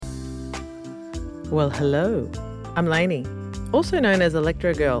Well, hello. I'm Lainey, also known as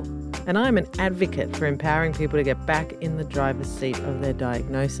Electro Girl, and I'm an advocate for empowering people to get back in the driver's seat of their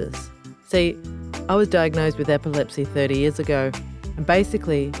diagnosis. See, I was diagnosed with epilepsy 30 years ago and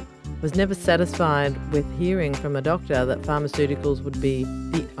basically was never satisfied with hearing from a doctor that pharmaceuticals would be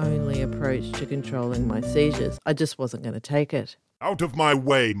the only approach to controlling my seizures. I just wasn't going to take it. Out of my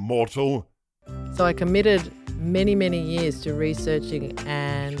way, mortal! So I committed many years to researching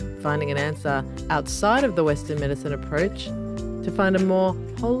and finding an answer outside of the Western medicine approach to find a more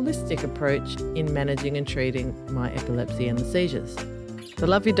holistic approach in managing and treating my epilepsy and the seizures. The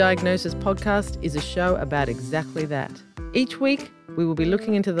Love Your Diagnosis podcast is a show about exactly that. Each week, we will be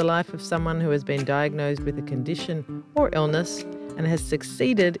looking into the life of someone who has been diagnosed with a condition or illness and has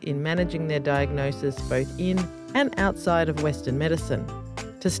succeeded in managing their diagnosis both in and outside of Western medicine.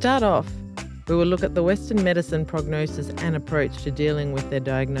 To start off, we will look at the Western medicine prognosis and approach to dealing with their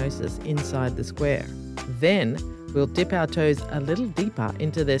diagnosis inside the square. Then, we'll dip our toes a little deeper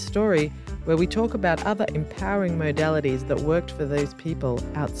into their story, where we talk about other empowering modalities that worked for those people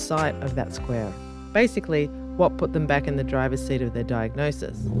outside of that square. Basically, what put them back in the driver's seat of their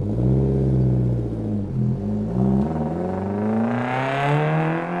diagnosis.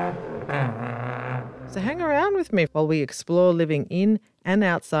 So hang around with me while we explore living in and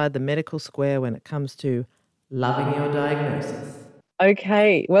outside the medical square when it comes to loving your diagnosis.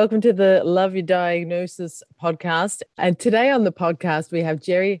 Okay, welcome to the Love Your Diagnosis podcast. And today on the podcast, we have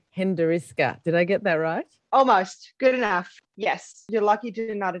Geri Henderikse. Did I get that right? Almost. Good enough. Yes. You're lucky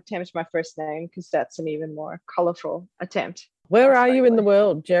to not attempt my first name because that's an even more colourful attempt. Where are you in the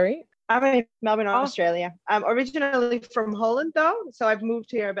world, Geri? I'm in Melbourne, Australia. I'm originally from Holland, though. So I've moved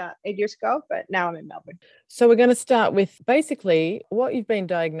here about 8 years ago, but now I'm in Melbourne. So we're going to start with basically what you've been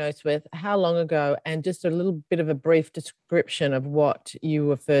diagnosed with, how long ago, and just a little bit of a brief description of what you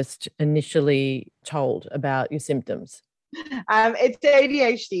were first initially told about your symptoms. It's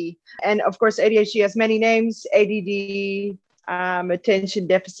ADHD. And of course, ADHD has many names: ADD, attention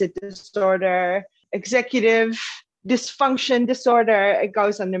deficit disorder, executive dysfunction disorder. It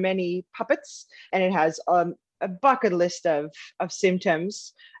goes under many puppets, and it has a bucket list of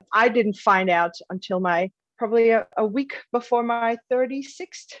symptoms. I didn't find out until probably a week before my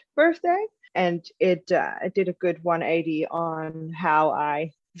 36th birthday, and it did a good 180 on how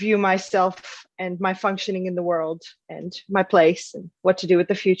I view myself and my functioning in the world and my place and what to do with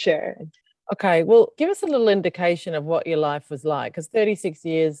the future. Okay, well, give us a little indication of what your life was like, because 36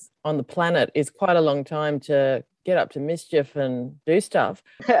 years on the planet is quite a long time to get up to mischief and do stuff.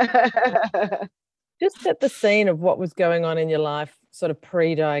 Just set the scene of what was going on in your life sort of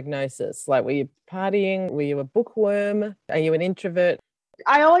pre-diagnosis. Like, were you partying? Were you a bookworm? Are you an introvert?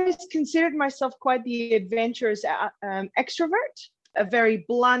 I always considered myself quite the adventurous extrovert, a very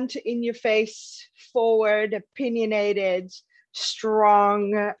blunt, in-your-face, forward, opinionated,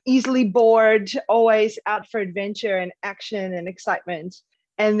 strong, easily bored, always out for adventure and action and excitement.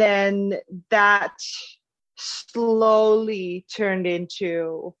 And then that slowly turned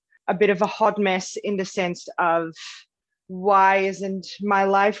into a bit of a hot mess in the sense of, why isn't my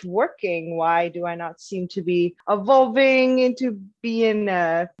life working? Why do I not seem to be evolving into being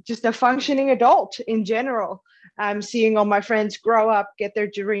just a functioning adult in general? I'm seeing all my friends grow up, get their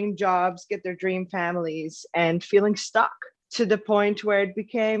dream jobs, get their dream families, and feeling stuck to the point where it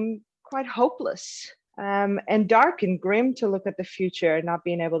became quite hopeless and dark and grim to look at the future, not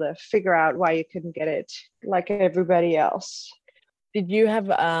being able to figure out why you couldn't get it like everybody else. Did you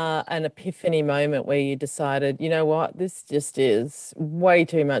have an epiphany moment where you decided, you know what, this just is way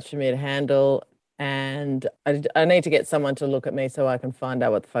too much for me to handle, and I need to get someone to look at me so I can find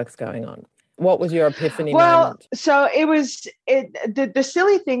out what the fuck's going on? What was your epiphany moment? So it was the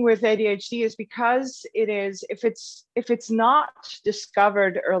silly thing with ADHD is because it is, if it's not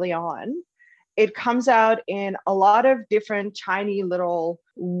discovered early on, it comes out in a lot of different tiny little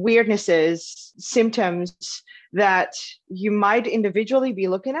weirdnesses, symptoms that you might individually be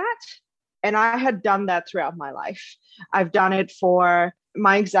looking at. And I had done that throughout my life. I've done it for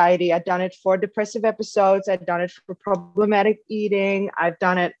my anxiety. I've done it for depressive episodes. I've done it for problematic eating. I've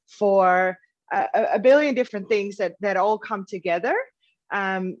done it for a billion different things that all come together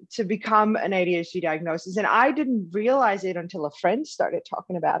to become an ADHD diagnosis. And I didn't realize it until a friend started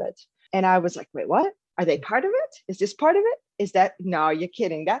talking about it. And I was like, wait, what? Are they part of it? Is this part of it? Is that, no, you're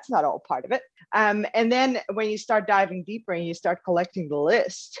kidding. That's not all part of it. And then when you start diving deeper and you start collecting the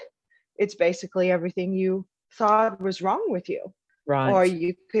list, it's basically everything you thought was wrong with you. Right. Or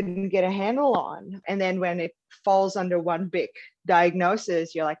you couldn't get a handle on. And then when it falls under one big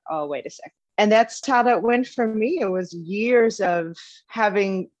diagnosis, you're like, oh, wait a second. And that's how that went for me. It was years of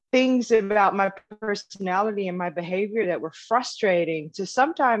having things about my personality and my behavior that were frustrating, to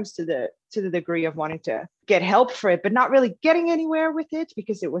sometimes to the degree of wanting to get help for it, but not really getting anywhere with it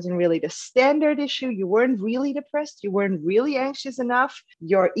because it wasn't really the standard issue. You weren't really depressed. You weren't really anxious enough.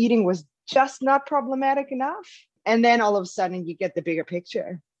 Your eating was just not problematic enough. And then all of a sudden you get the bigger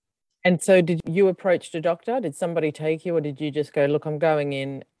picture. And so did you approach a doctor? Did somebody take you, or did you just go, look, I'm going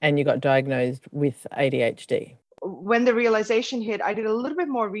in, and you got diagnosed with ADHD? When the realization hit, I did a little bit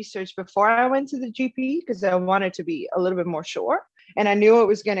more research before I went to the GP because I wanted to be a little bit more sure. And I knew it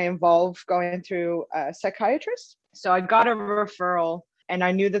was going to involve going through a psychiatrist. So I got a referral, and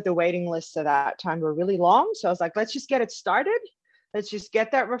I knew that the waiting lists at that time were really long. So I was like, let's just get it started. Let's just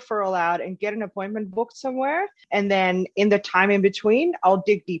get that referral out and get an appointment booked somewhere. And then in the time in between, I'll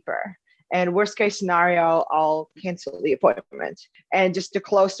dig deeper. And worst case scenario, I'll cancel the appointment. And just the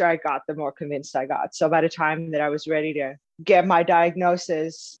closer I got, the more convinced I got. So by the time that I was ready to get my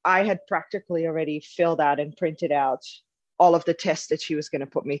diagnosis, I had practically already filled out and printed out all of the tests that she was going to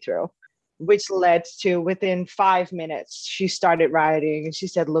put me through, which led to within 5 minutes, she started writing and she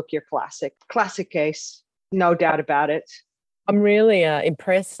said, look, you're classic case, no doubt about it. I'm really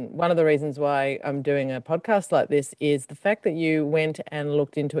impressed. One of the reasons why I'm doing a podcast like this is the fact that you went and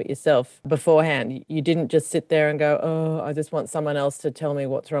looked into it yourself beforehand. You didn't just sit there and go, oh, I just want someone else to tell me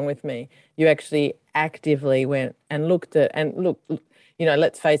what's wrong with me. You actually actively went and looked at, and look, you know,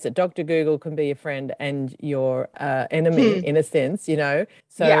 let's face it, Dr. Google can be your friend and your enemy in a sense, you know.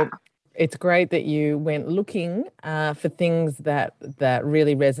 So yeah. It's great that you went looking for things that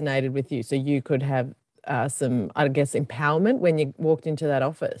really resonated with you, so you could have some, I guess, empowerment when you walked into that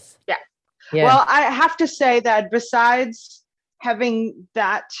office. Yeah. Well, I have to say that besides having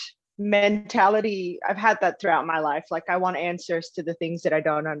that mentality, I've had that throughout my life. Like, I want answers to the things that I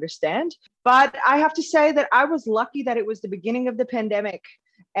don't understand. But I have to say that I was lucky that it was the beginning of the pandemic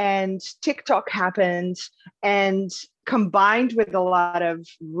and TikTok happened, and combined with a lot of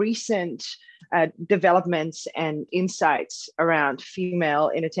recent developments and insights around female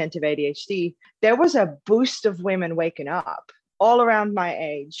inattentive ADHD, there was a boost of women waking up all around my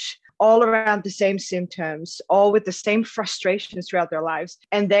age, all around the same symptoms, all with the same frustrations throughout their lives.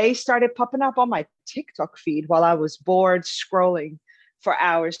 And they started popping up on my TikTok feed while I was bored scrolling for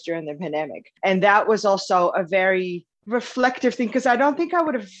hours during the pandemic. And that was also a very reflective thing, because I don't think I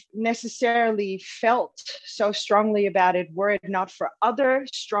would have necessarily felt so strongly about it were it not for other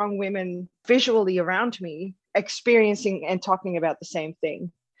strong women visually around me experiencing and talking about the same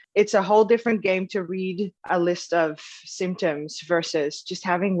thing. It's a whole different game to read a list of symptoms versus just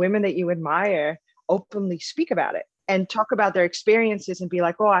having women that you admire openly speak about it and talk about their experiences and be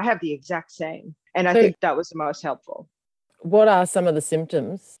like, oh, I have the exact same. And I think that was the most helpful. What are some of the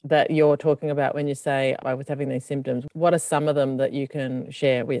symptoms that you're talking about when you say I was having these symptoms? What are some of them that you can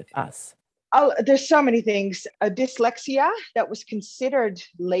share with us? There's so many things. Dyslexia, that was considered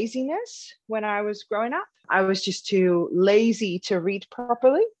laziness when I was growing up. I was just too lazy to read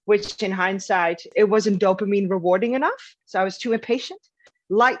properly, which in hindsight, it wasn't dopamine rewarding enough. So I was too impatient.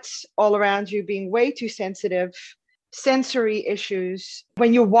 Lights all around you being way too sensitive. Sensory issues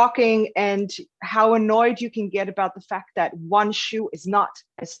when you're walking, and how annoyed you can get about the fact that one shoe is not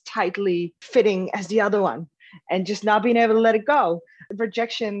as tightly fitting as the other one, and just not being able to let it go.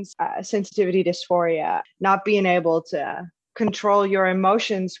 Projections, sensitivity dysphoria, not being able to control your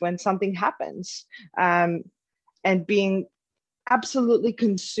emotions when something happens, and being absolutely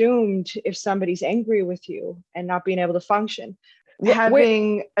consumed if somebody's angry with you and not being able to function.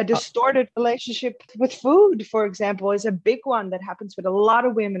 Having a distorted relationship with food, for example, is a big one that happens with a lot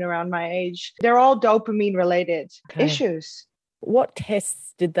of women around my age. They're all dopamine related issues. What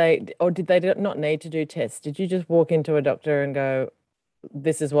tests did they not need to do tests? Did you just walk into a doctor and go,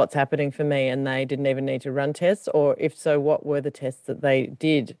 this is what's happening for me, and they didn't even need to run tests? Or if so, what were the tests that they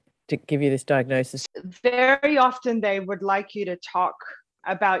did to give you this diagnosis? Very often they would like you to talk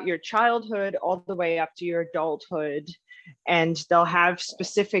about your childhood all the way up to your adulthood. And they'll have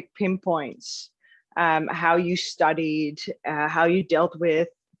specific pinpoints, how you studied, how you dealt with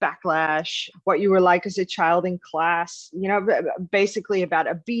backlash, what you were like as a child in class, you know, basically about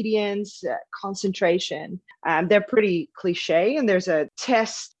obedience, concentration. They're pretty cliche. And there's a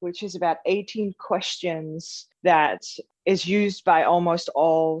test, which is about 18 questions that is used by almost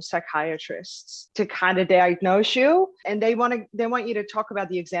all psychiatrists to kind of diagnose you. And they want you to talk about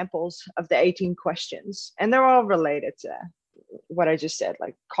the examples of the 18 questions. And they're all related to what I just said,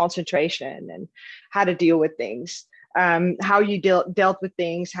 like concentration and how to deal with things, how you dealt with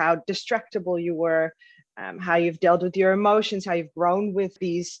things, how distractible you were, how you've dealt with your emotions, how you've grown with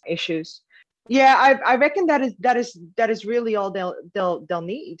these issues. Yeah, I reckon that is really all they'll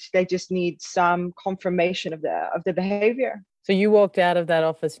need. They just need some confirmation of the behavior. So you walked out of that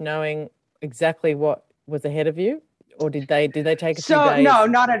office knowing exactly what was ahead of you, or did they take a few So days? no,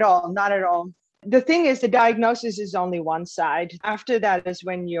 not at all, not at all. The thing is, the diagnosis is only one side. After that is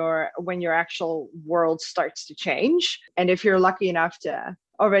when your actual world starts to change. And if you're lucky enough to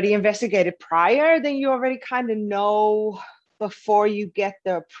already investigate it prior, then you already kind of know before you get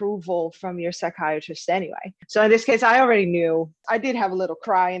the approval from your psychiatrist anyway. So in this case, I already knew. I did have a little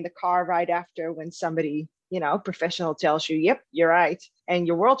cry in the car right after when somebody, professional tells you, yep, you're right, and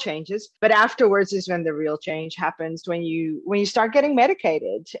your world changes. But afterwards is when the real change happens, when you start getting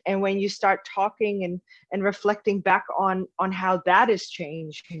medicated and when you start talking and reflecting back on how that is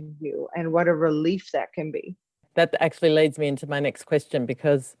changing you and what a relief that can be. That actually leads me into my next question,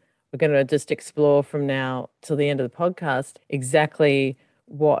 because we're going to just explore from now till the end of the podcast exactly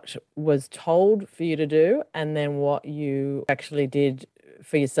what was told for you to do and then what you actually did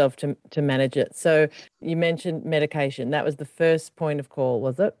for yourself to manage it. So you mentioned medication. That was the first point of call,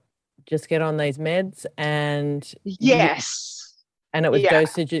 was it? Just get on these meds Yes. and it was Yeah.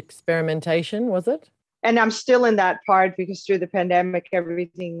 dosage experimentation, was it? And I'm still in that part because through the pandemic,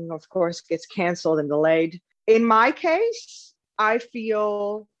 everything, of course, gets canceled and delayed. In my case, I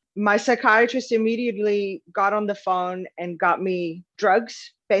feel my psychiatrist immediately got on the phone and got me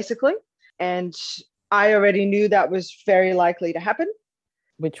drugs, basically. And I already knew that was very likely to happen.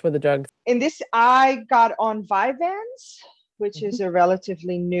 Which were the drugs? In this, I got on Vyvanse, which is a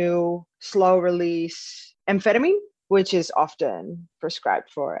relatively new, slow release amphetamine, which is often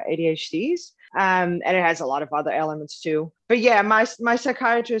prescribed for ADHDs. And it has a lot of other elements too. But yeah, my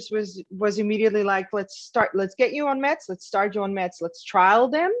psychiatrist was immediately like, let's get you on meds, let's start you on meds, let's trial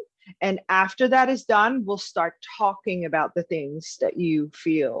them. And after that is done, we'll start talking about the things that you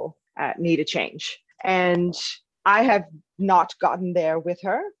feel need a change. And I have not gotten there with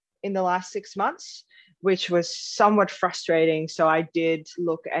her in the last 6 months, which was somewhat frustrating. So I did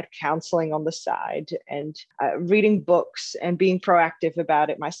look at counseling on the side and reading books and being proactive about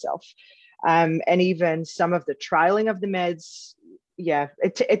it myself. And even some of the trialing of the meds. Yeah,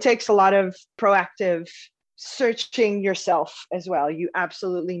 it takes a lot of proactive searching yourself as well. You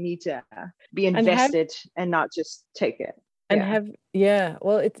absolutely need to be invested and not just take it. And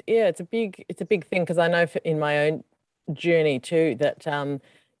well, it's a big thing, because I know in my own journey too that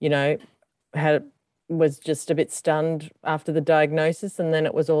was just a bit stunned after the diagnosis, and then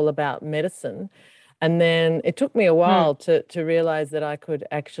it was all about medicine. And then it took me a while to realize that I could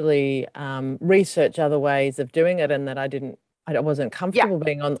actually research other ways of doing it, and that I wasn't comfortable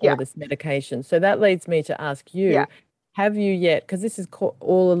being on all this medication. So that leads me to ask you, have you yet, because this is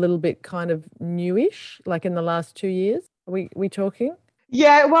all a little bit kind of newish, like in the last 2 years, are we talking?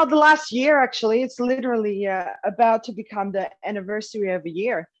 Yeah, well, the last year, actually, it's literally about to become the anniversary of a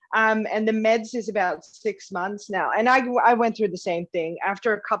year. And the meds is about 6 months now. And I went through the same thing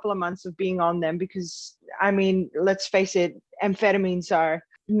after a couple of months of being on them, because, I mean, let's face it, amphetamines are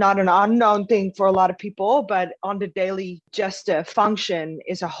not an unknown thing for a lot of people, but on the daily just function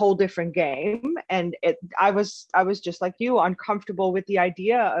is a whole different game. And I was just like you, uncomfortable with the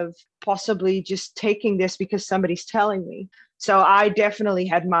idea of possibly just taking this because somebody's telling me. So I definitely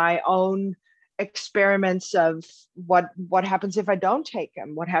had my own experiments of what happens if I don't take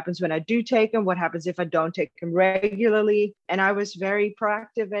them, what happens when I do take them, what happens if I don't take them regularly. And I was very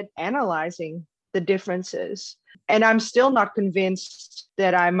proactive at analyzing the differences. And I'm still not convinced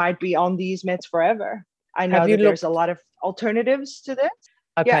that I might be on these meds forever. I know that there's a lot of alternatives to this.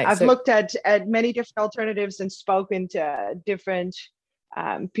 Okay, I've looked at many different alternatives and spoken to different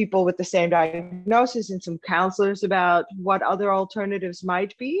people with the same diagnosis and some counselors about what other alternatives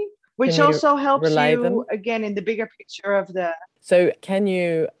might be, which also helps you, again, in the bigger picture of the... So can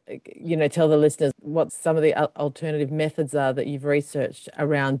you tell the listeners what some of the alternative methods are that you've researched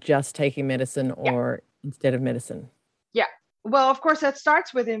around just taking medicine or instead of medicine? Yeah. Well, of course, that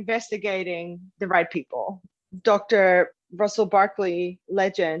starts with investigating the right people. Dr. Russell Barkley,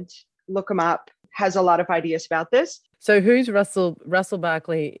 legend, look him up, has a lot of ideas about this. So who's Russell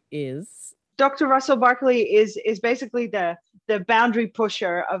Barkley is? Dr. Russell Barkley is basically the boundary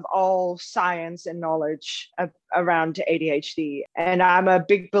pusher of all science and knowledge around ADHD. And I'm a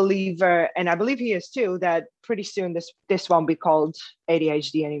big believer, and I believe he is too, that pretty soon this won't be called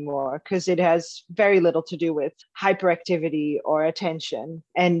ADHD anymore, because it has very little to do with hyperactivity or attention,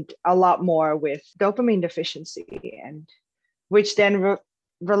 and a lot more with dopamine deficiency, and which then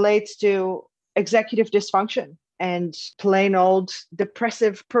relates to executive dysfunction and plain old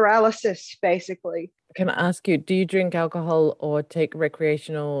depressive paralysis, basically. Can I ask you, do you drink alcohol or take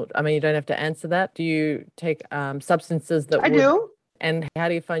recreational? I mean, you don't have to answer that. Do you take substances that I would, do. and how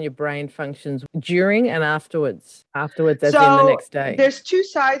do you find your brain functions during and afterwards? Afterwards, as in the So next day. there's two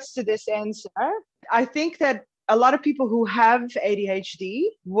sides to this answer. I think that a lot of people who have ADHD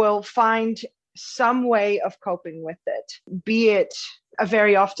will find some way of coping with it, be it a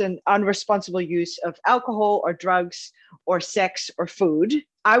very often unresponsible use of alcohol or drugs or sex or food.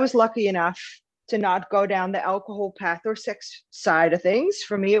 I was lucky enough to not go down the alcohol path or sex side of things.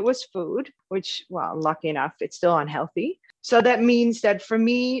 For me, it was food, which, well, lucky enough, it's still unhealthy. So that means that for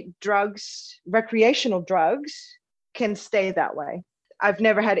me, drugs, recreational drugs, can stay that way. I've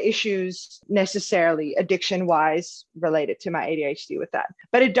never had issues necessarily addiction wise related to my ADHD with that.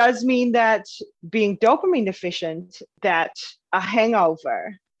 But it does mean that being dopamine deficient, that a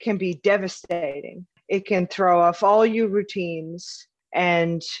hangover can be devastating. It can throw off all your routines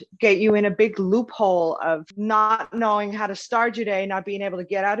and get you in a big loophole of not knowing how to start your day, not being able to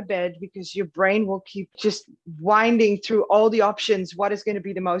get out of bed because your brain will keep just winding through all the options. What is going to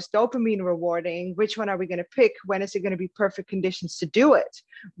be the most dopamine rewarding? Which one are we going to pick? When is it going to be perfect conditions to do it?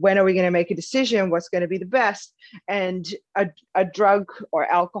 When are we going to make a decision? What's going to be the best? And a drug or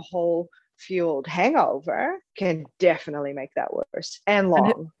alcohol fueled hangover can definitely make that worse and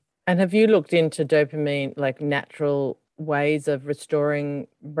long. And have you looked into dopamine, like natural ways of restoring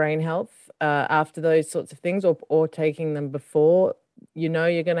brain health after those sorts of things, or taking them before you're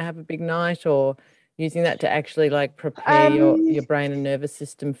going to have a big night, or using that to actually like prepare your brain and nervous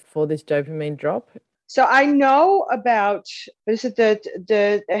system for this dopamine drop? So I know about, is it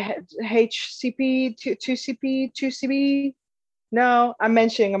the HCP, 2CP, 2CB? No, I'm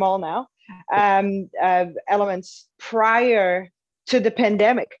mentioning them all now. Elements prior to the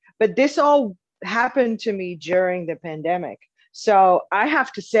pandemic, but this all happened to me during the pandemic. So I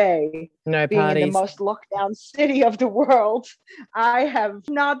have to say, no being parties. in the most locked down city of the world, I have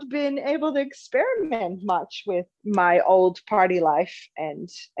not been able to experiment much with my old party life and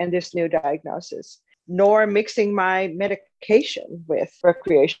this new diagnosis, nor mixing my medication with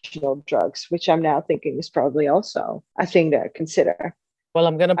recreational drugs, which I'm now thinking is probably also a thing to consider. Well,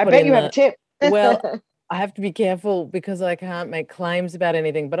 I'm going to put I bet you have a tip. Well, I have to be careful because I can't make claims about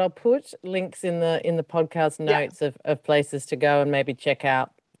anything, but I'll put links in the podcast notes of places to go and maybe check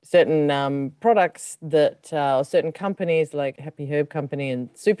out certain products that or certain companies like Happy Herb Company and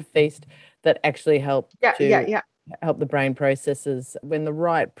Super Feast that actually help help the brain processes. When the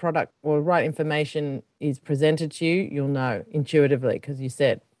right product or right information is presented to you, you'll know intuitively, because you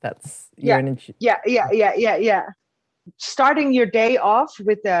said that's yeah. Starting your day off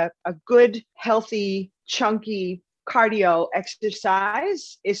with a good, healthy, chunky cardio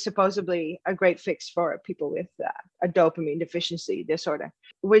exercise is supposedly a great fix for people with a dopamine deficiency disorder,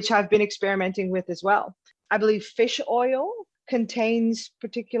 which I've been experimenting with as well. I believe fish oil contains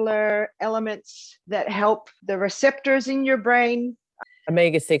particular elements that help the receptors in your brain.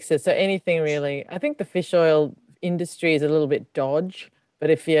 Omega-6s, so anything really. I think the fish oil industry is a little bit dodge. But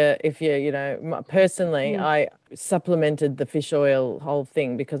if you personally, I supplemented the fish oil whole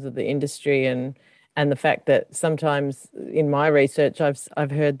thing because of the industry and the fact that sometimes in my research, I've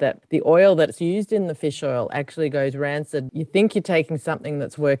heard that the oil that's used in the fish oil actually goes rancid. You think you're taking something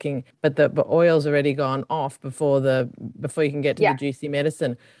that's working, but the oil's already gone off before you can get to the juicy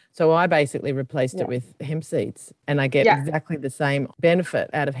medicine. So I basically replaced it with hemp seeds, and I get exactly the same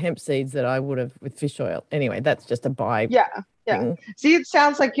benefit out of hemp seeds that I would have with fish oil. Anyway, that's just a buy. Yeah. See, it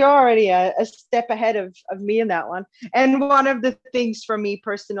sounds like you're already a step ahead of me in that one. And one of the things for me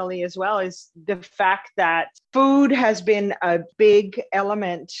personally as well is the fact that food has been a big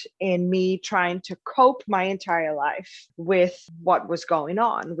element in me trying to cope my entire life with what was going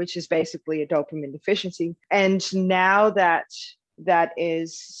on, which is basically a dopamine deficiency. And now that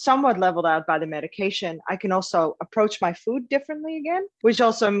is somewhat leveled out by the medication, I can also approach my food differently again, which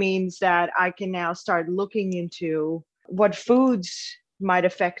also means that I can now start looking into what foods might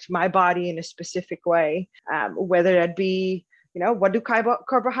affect my body in a specific way, whether that be, what do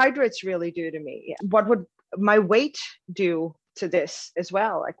carbohydrates really do to me? What would my weight do to this as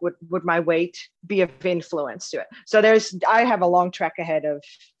well? Like, would my weight be of influence to it? So I have a long track ahead of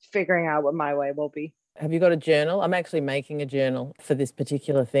figuring out what my way will be. Have you got a journal? I'm actually making a journal for this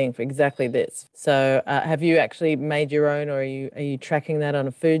particular thing, for exactly this. So have you actually made your own, or are you tracking that on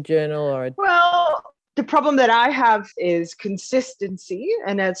a food journal or Well, the problem that I have is consistency,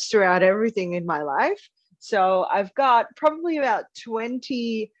 and that's throughout everything in my life. So I've got probably about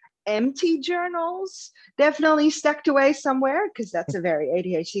 20 empty journals, definitely stuck away somewhere, because that's a very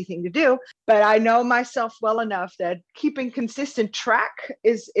ADHD thing to do. But I know myself well enough that keeping consistent track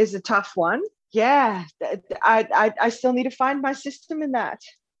is a tough one. Yeah, I still need to find my system in that.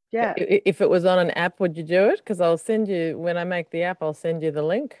 Yeah. If it was on an app, would you do it? Because I'll send you, when I make the app, I'll send you the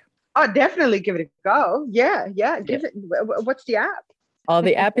link. Oh, definitely give it a go. Yeah, yeah. Yeah. Give it. What's the app? Oh,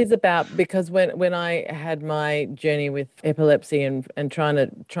 the app is about, because when I had my journey with epilepsy and trying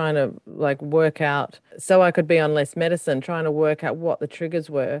to like work out so I could be on less medicine, trying to work out what the triggers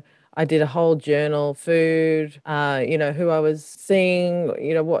were. I did a whole journal, food, who I was seeing,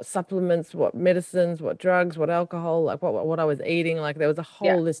 what supplements, what medicines, what drugs, what alcohol, like what I was eating. Like there was a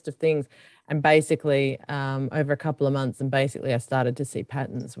Yeah. whole list of things. And basically, over a couple of months, and basically I started to see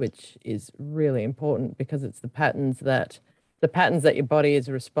patterns, which is really important because it's the patterns that your body is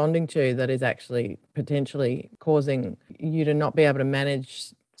responding to that is actually potentially causing you to not be able to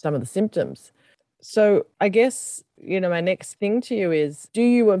manage some of the symptoms. So I guess, my next thing to you is, do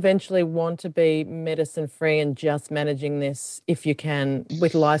you eventually want to be medicine free and just managing this if you can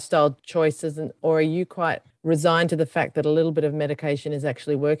with lifestyle choices, or are you quite resigned to the fact that a little bit of medication is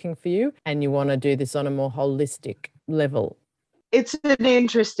actually working for you and you want to do this on a more holistic level? It's an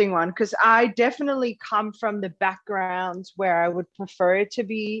interesting one because I definitely come from the background where I would prefer it to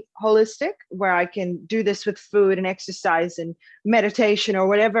be holistic, where I can do this with food and exercise and meditation or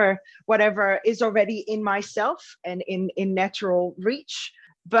whatever is already in myself and in natural reach.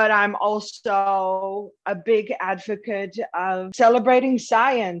 But I'm also a big advocate of celebrating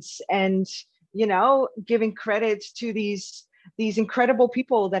science and, giving credit to these incredible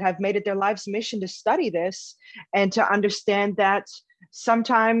people that have made it their life's mission to study this and to understand that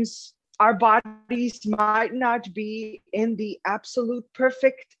sometimes our bodies might not be in the absolute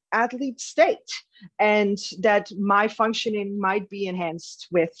perfect athlete state, and that my functioning might be enhanced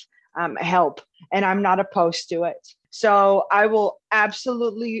with help, and I'm not opposed to it. So I will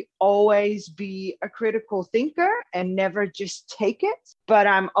absolutely always be a critical thinker and never just take it. But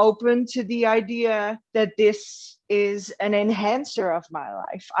I'm open to the idea that this is an enhancer of my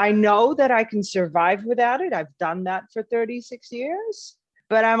life. I know that I can survive without it. I've done that for 36 years.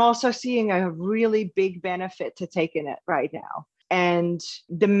 But I'm also seeing a really big benefit to taking it right now. And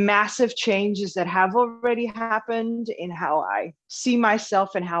the massive changes that have already happened in how I see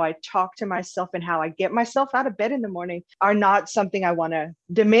myself and how I talk to myself and how I get myself out of bed in the morning are not something I want to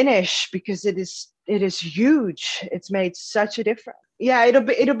diminish, because it is huge. It's made such a difference. Yeah,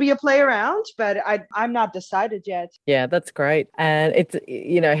 it'll be a play around, but I'm not decided yet. Yeah, that's great. And it's,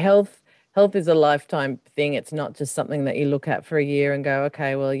 health is a lifetime thing. It's not just something that you look at for a year and go,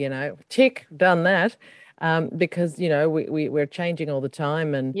 okay, well, tick, done that. Because we're changing all the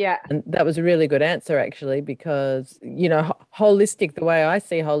time, and Yeah. and that was a really good answer actually, because holistic, the way I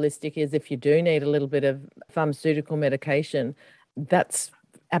see holistic is, if you do need a little bit of pharmaceutical medication, that's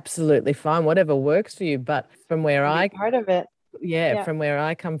absolutely fine, whatever works for you. But from where Be part of it. Yeah. from where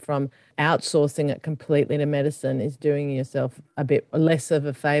I come from, outsourcing it completely to medicine is doing yourself a bit less of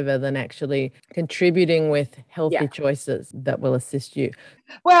a favor than actually contributing with healthy choices that will assist you.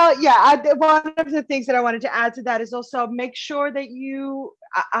 Well, yeah, one of the things that I wanted to add to that is also make sure that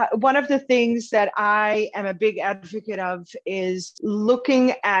one of the things that I am a big advocate of is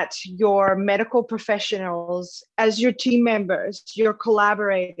looking at your medical professionals as your team members, your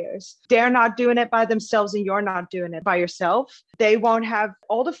collaborators. They're not doing it by themselves and you're not doing it by yourself. They won't have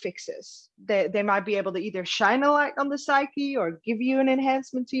all the fixes. They might be able to either shine a light on the psyche or give you an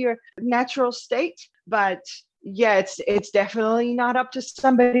enhancement to your natural state, but yeah, it's definitely not up to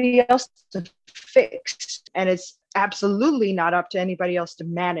somebody else to fix, and it's absolutely not up to anybody else to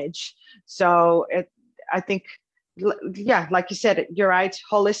manage. So I think, yeah, like you said, you're right.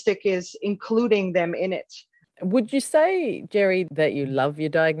 Holistic is including them in it. Would you say, Geri, that you love your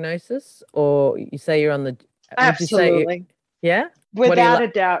diagnosis, or you say you're on the? Absolutely. Yeah, without a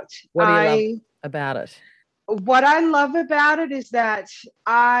doubt. What do you love about it? What I love about it is that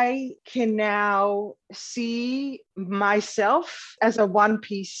I can now see myself as a one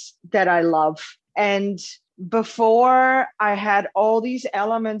piece that I love. And before, I had all these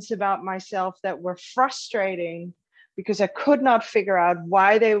elements about myself that were frustrating because I could not figure out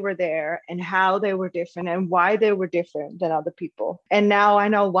why they were there and how they were different and why they were different than other people. And now I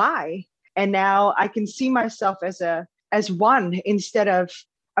know why. And now I can see myself as one instead of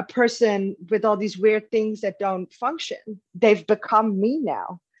a person with all these weird things that don't function. They've become me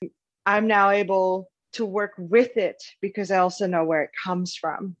now. I'm now able to work with it because I also know where it comes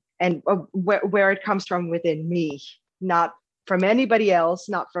from, and where it comes from within me, not from anybody else,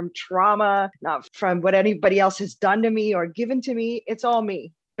 not from trauma, not from what anybody else has done to me or given to me. It's all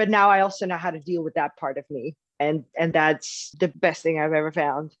me. But now I also know how to deal with that part of me. And that's the best thing I've ever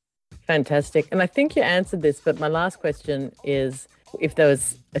found. Fantastic. And I think you answered this, but my last question is if there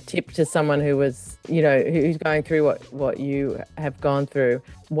was a tip to someone who was, who's going through what you have gone through,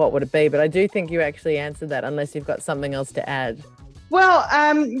 what would it be? But I do think you actually answered that, unless you've got something else to add. Well,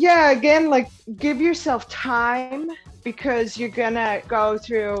 again, like, give yourself time, because you're going to go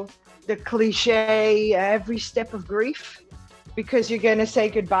through the cliche every step of grief, because you're going to say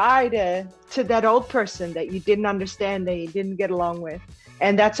goodbye to that old person that you didn't understand, that you didn't get along with.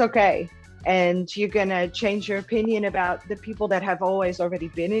 And that's okay. And you're going to change your opinion about the people that have always already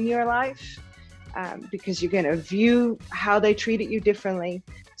been in your life, because you're going to view how they treated you differently.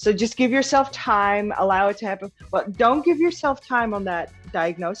 So just give yourself time, allow it to happen. But don't give yourself time on that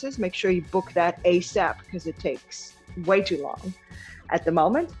diagnosis. Make sure you book that ASAP, because it takes way too long at the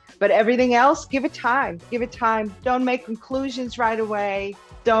moment. But everything else, give it time. Give it time. Don't make conclusions right away.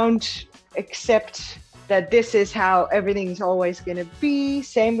 Don't accept that this is how everything's always going to be.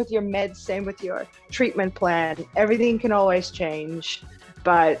 Same with your meds, same with your treatment plan. Everything can always change,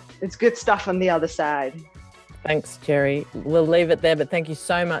 but it's good stuff on the other side. Thanks, Geri. We'll leave it there, but thank you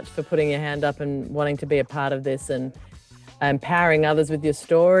so much for putting your hand up and wanting to be a part of this and empowering others with your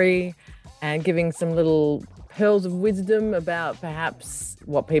story and giving some little pearls of wisdom about perhaps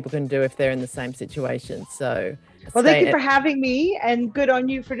what people can do if they're in the same situation. So, well, thank you for having me, and good on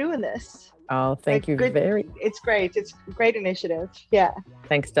you for doing this. Oh, thank you very. It's great. It's a great initiative. Yeah.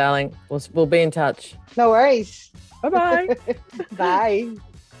 Thanks, darling. We'll be in touch. No worries. Bye-bye. Bye.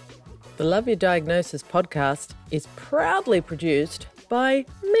 The Love Your Diagnosis podcast is proudly produced by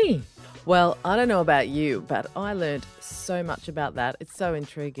me. Well, I don't know about you, but I learned so much about that. It's so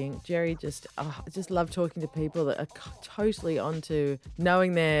intriguing. Geri I just love talking to people that are totally onto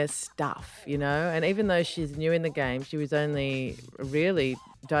knowing their stuff, and even though she's new in the game, she was only really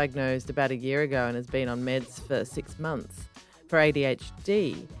diagnosed about a year ago and has been on meds for 6 months for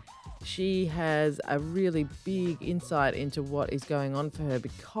ADHD. She has a really big insight into what is going on for her,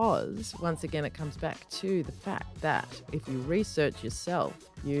 because once again it comes back to the fact that if you research yourself,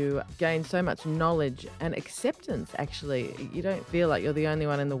 you gain so much knowledge and acceptance. Actually, you don't feel like you're the only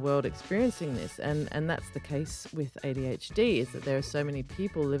one in the world experiencing this, and that's the case with ADHD, is that there are so many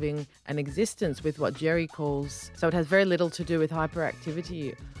people living an existence with what Geri calls, so it has very little to do with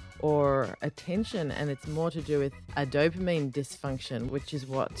hyperactivity or attention, and it's more to do with a dopamine dysfunction, which is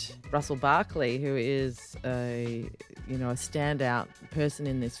what Russell Barkley, who is a standout person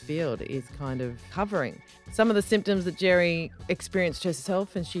in this field, is kind of covering. Some of the symptoms that Geri experienced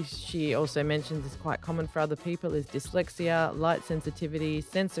herself, and she also mentions is quite common for other people, is dyslexia, light sensitivity,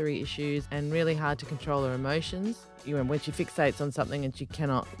 sensory issues, and really hard to control her emotions. When she fixates on something and she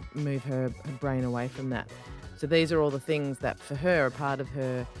cannot move her brain away from that. So these are all the things that for her are part of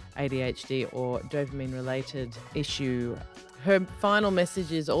her ADHD or dopamine-related issue. Her final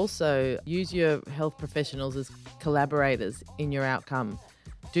message is also use your health professionals as collaborators in your outcome.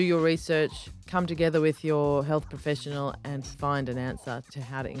 Do your research, come together with your health professional and find an answer to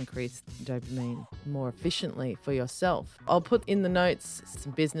how to increase dopamine more efficiently for yourself. I'll put in the notes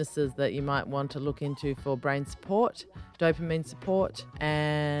some businesses that you might want to look into for brain support, dopamine support,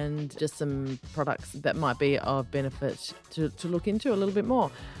 and just some products that might be of benefit to look into a little bit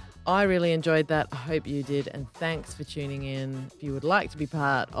more. I really enjoyed that. I hope you did. And thanks for tuning in. If you would like to be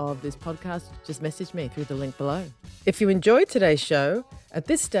part of this podcast, just message me through the link below. If you enjoyed today's show, at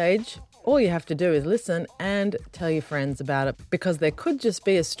this stage, all you have to do is listen and tell your friends about it, because there could just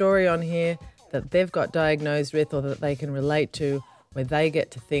be a story on here that they've got diagnosed with or that they can relate to, where they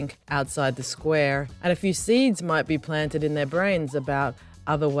get to think outside the square. And a few seeds might be planted in their brains about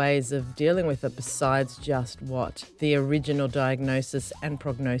other ways of dealing with it besides just what the original diagnosis and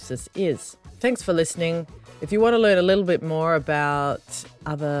prognosis is. Thanks for listening. If you want to learn a little bit more about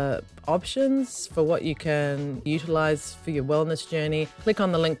other options for what you can utilize for your wellness journey, click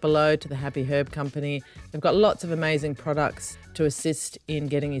on the link below to the Happy Herb Company. They've got lots of amazing products to assist in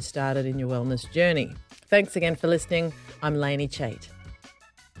getting you started in your wellness journey. Thanks again for listening. I'm Lainey Chait.